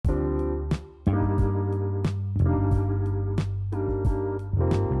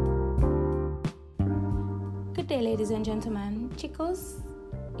ladies and gentlemen, chicos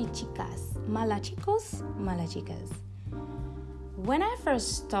y chicas, mala chicos, mala chicas. When I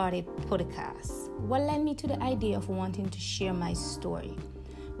first started podcast, what led me to the idea of wanting to share my story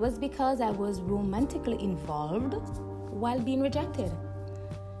was because I was romantically involved while being rejected.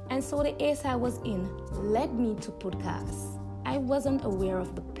 And so the ace I was in led me to podcasts. I wasn't aware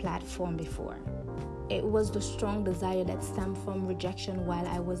of the platform before. It was the strong desire that stemmed from rejection while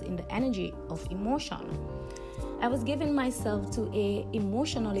I was in the energy of emotion. I was giving myself to a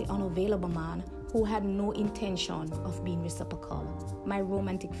emotionally unavailable man who had no intention of being reciprocal. My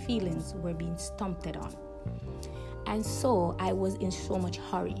romantic feelings were being stomped on. And so I was in so much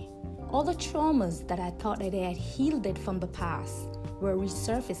hurry. All the traumas that I thought that I had healed from the past were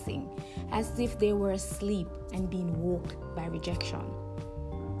resurfacing as if they were asleep and being woke by rejection.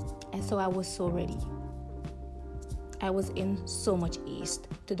 And so I was so ready. I was in so much haste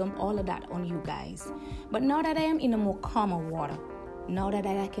to dump all of that on you guys. But now that I am in a more calmer water, now that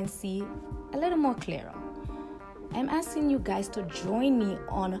I can see a little more clearer, I'm asking you guys to join me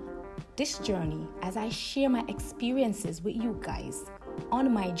on this journey as I share my experiences with you guys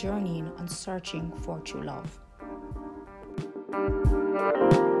on my journey on searching for true love.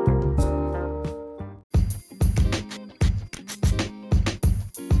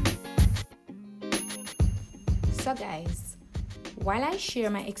 So guys, while I share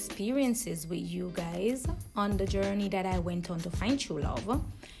my experiences with you guys on the journey that I went on to find true love,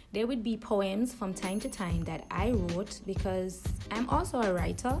 there would be poems from time to time that I wrote because I'm also a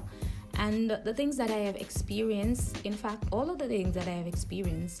writer, and the things that I have experienced, in fact, all of the things that I have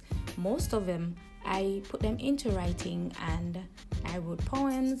experienced, most of them, I put them into writing, and I wrote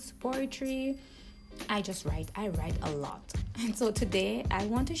poems, poetry. I write a lot. And so today I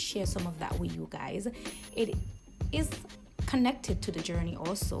want to share some of that with you guys. It is connected to the journey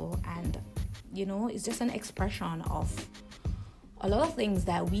also, and it's just an expression of a lot of things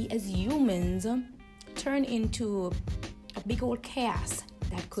that we as humans turn into a big old chaos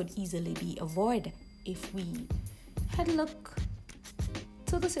that could easily be avoided if we had looked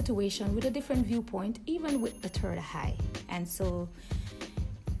to the situation with a different viewpoint, even with the third eye. And so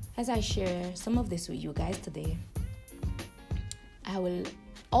as I share some of this with you guys today, I will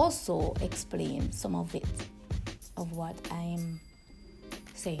also explain some of it, of what I'm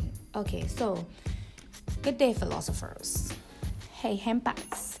saying. Okay, so good day, philosophers. Hey,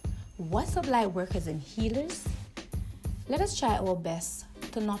 empaths. What's up, light workers and healers? Let us try our best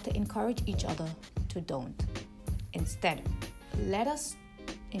to encourage each other to don't. Instead, let us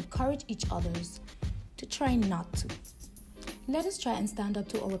encourage each others to try not to. Let us try and stand up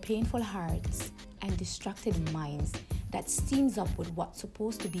to our painful hearts and distracted minds that steams up with what's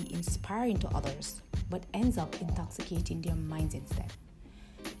supposed to be inspiring to others, but ends up intoxicating their minds instead.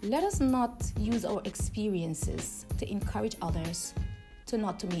 Let us not use our experiences to encourage others to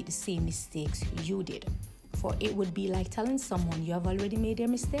not to make the same mistakes you did, for it would be like telling someone you have already made their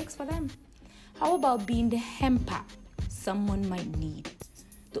mistakes for them. How about being the empath someone might need?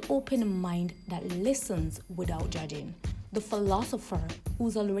 The open mind that listens without judging. The philosopher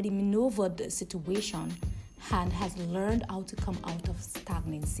who's already maneuvered the situation and has learned how to come out of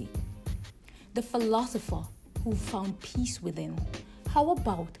stagnancy. The philosopher who found peace within. How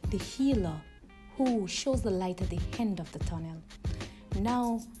about the healer who shows the light at the end of the tunnel?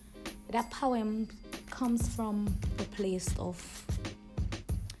 Now, that poem comes from a place of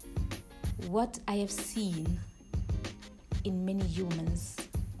what I have seen in many humans.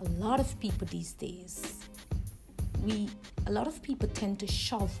 A lot of people these days, a lot of people tend to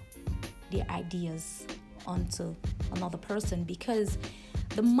shove their ideas onto another person because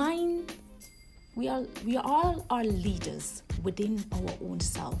the mind, we all are leaders within our own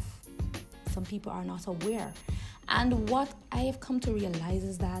self. Some people are not aware. And what I have come to realize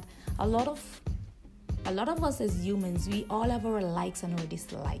is that a lot of us as humans, we all have our likes and our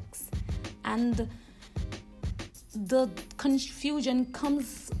dislikes. And the confusion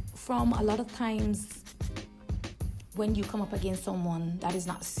comes from a lot of times when you come up against someone that is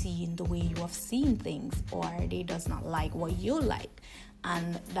not seeing the way you have seen things, or they does not like what you like.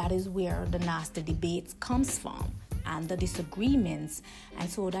 And that is where the nasty debates comes from and the disagreements. And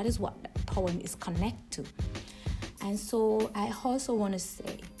so that is what the poem is connected to. And so I also want to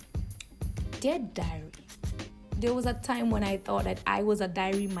say, dear diary, there was a time when I thought that I was a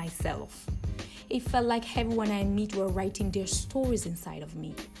diary myself. It felt like everyone I meet were writing their stories inside of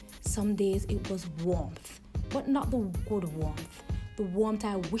me. Some days it was warmth, but not the good warmth, the warmth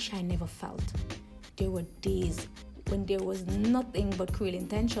I wish I never felt. There were days when there was nothing but cruel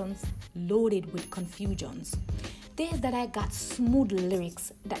intentions loaded with confusions. Days that I got smooth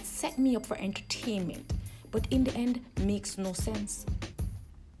lyrics that set me up for entertainment, but in the end makes no sense.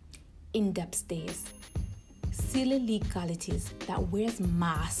 In-depth stays, silly legalities that wears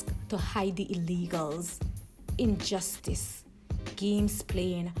masks to hide the illegals, injustice, games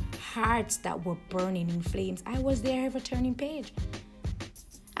playing, hearts that were burning in flames. I was there every turning page.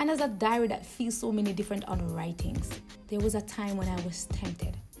 And as a diary that feels so many different underwritings, there was a time when I was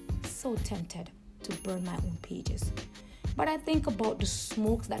tempted, so tempted to burn my own pages. But I think about the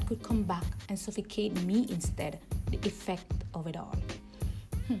smokes that could come back and suffocate me instead, the effect of it all.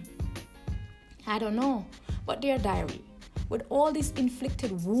 I don't know, but dear diary, with all these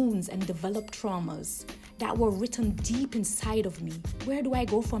inflicted wounds and developed traumas that were written deep inside of me, where do I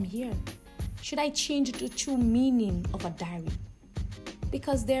go from here? Should I change the true meaning of a diary?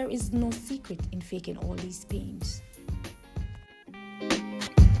 Because there is no secret in faking all these pains.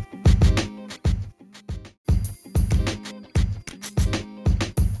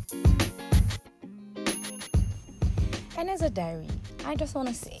 And as a diary, I just want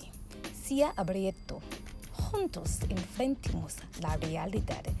to say, sia abrieto, juntos enfrentemos la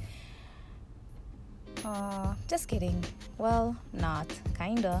realidad. Just kidding. Well, not,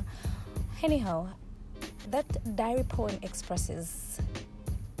 kinda. Anyhow, that diary poem expresses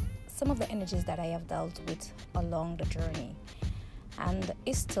some of the energies that I have dealt with along the journey, and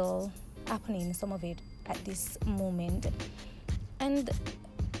is still happening, some of it at this moment. And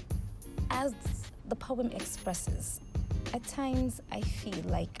as the poem expresses, at times I feel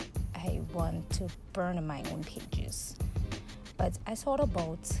like I want to burn my own pages, but I thought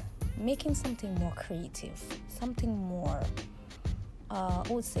about making something more creative, something more I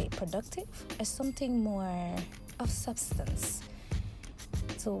would say productive, or something more of substance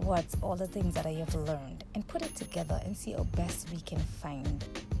towards all the things that I have learned, and put it together and see how best we can find.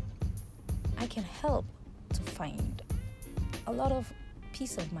 I can help to find a lot of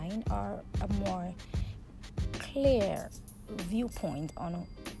peace of mind, or a more clear viewpoint on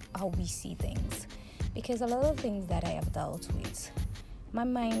how we see things. Because a lot of things that I have dealt with, my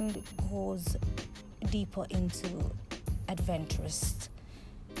mind goes deeper into adventurous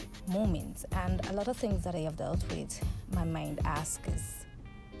moments, and a lot of things that I have dealt with, my mind asks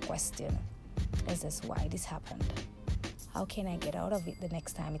question: is this why this happened? How can I get out of it the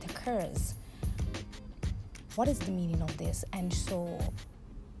next time it occurs? What is the meaning of this? And so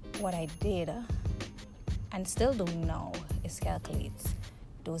what I did, and still doing now, is calculate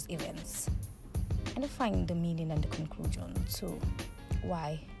those events and find the meaning and the conclusion to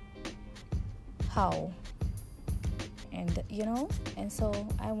why, how, and and so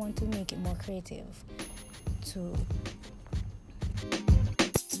I want to make it more creative to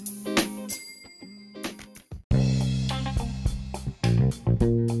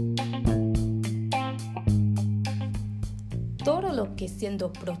todo lo que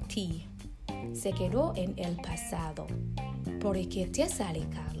siendo por ti se quedó en el pasado, porque te has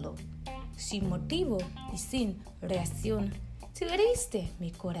alejado sin motivo y sin reacción. Te heriste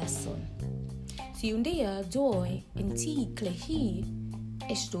mi corazón. Si un día yo en ti creí,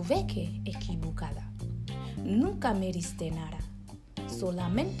 estuve equivocada. Nunca me diste nada,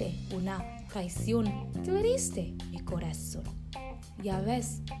 solamente una traición. Te heriste mi corazón. Ya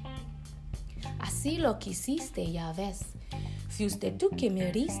ves, así lo quisiste, ya ves. Fuiste tú que me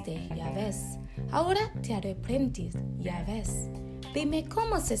heriste, ya ves. Ahora te arrepientes, ya ves. Dime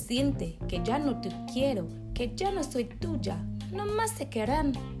cómo se siente, que ya no te quiero, que ya no soy tuya. No más se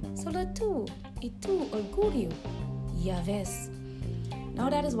quedarán solo tú y tu orgullo, ya ves. Now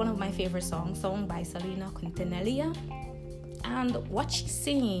that is one of my favorite songs, sung by Selena Quintanilla. And what she's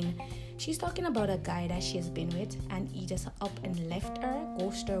saying, she's talking about a guy that she has been with, and he just up and left her,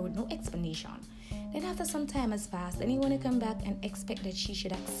 ghosted her with no explanation. Then after some time has passed, and you want to come back and expect that she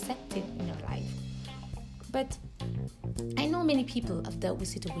should accept it in her life. But I know many people have dealt with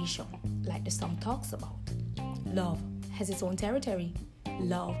situations like the song talks about. Love has its own territory.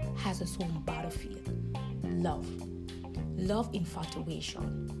 Love has its own battlefield. Love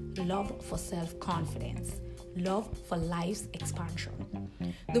infatuation. Love for self-confidence. Love for life's expansion.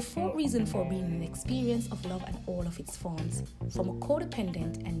 The four reasons for being an experience of love and all of its forms, from a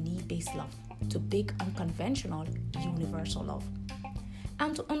codependent and need-based love to big unconventional universal love.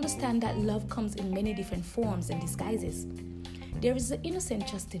 And to understand that love comes in many different forms and disguises. There is the innocent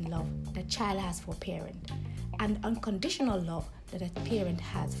trusting love that child has for a parent, and unconditional love that a parent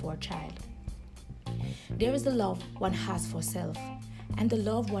has for a child. There is the love one has for self, and the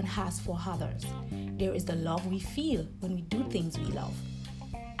love one has for others. There is the love we feel when we do things we love,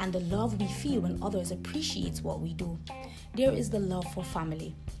 and the love we feel when others appreciate what we do. There is the love for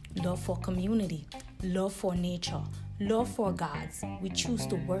family, love for community, love for nature, love for gods we choose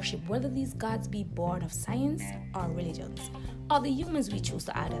to worship, whether these gods be born of science or religions, or the humans we choose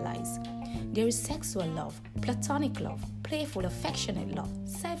to idolize. There is sexual love, platonic love, playful, affectionate love,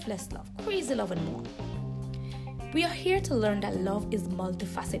 selfless love, crazy love, and more. We are here to learn that love is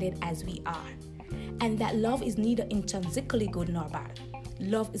multifaceted as we are, and that love is neither intrinsically good nor bad.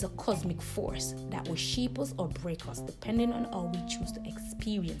 Love is a cosmic force that will shape us or break us depending on how we choose to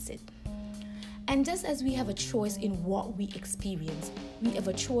experience it. And just as we have a choice in what we experience, we have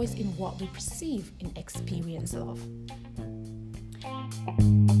a choice in what we perceive in experience love.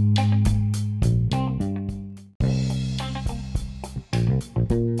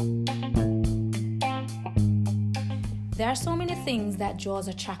 There are so many things that draws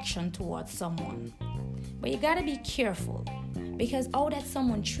attraction towards someone, but you gotta be careful, because how that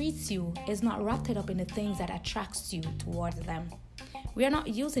someone treats you is not wrapped up in the things that attracts you towards them. We are not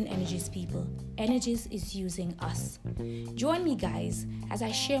using energies, people. Energies is using us. Join me, guys, as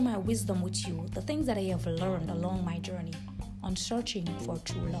I share my wisdom with you, the things that I have learned along my journey on searching for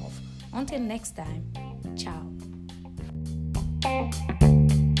true love. Until next time.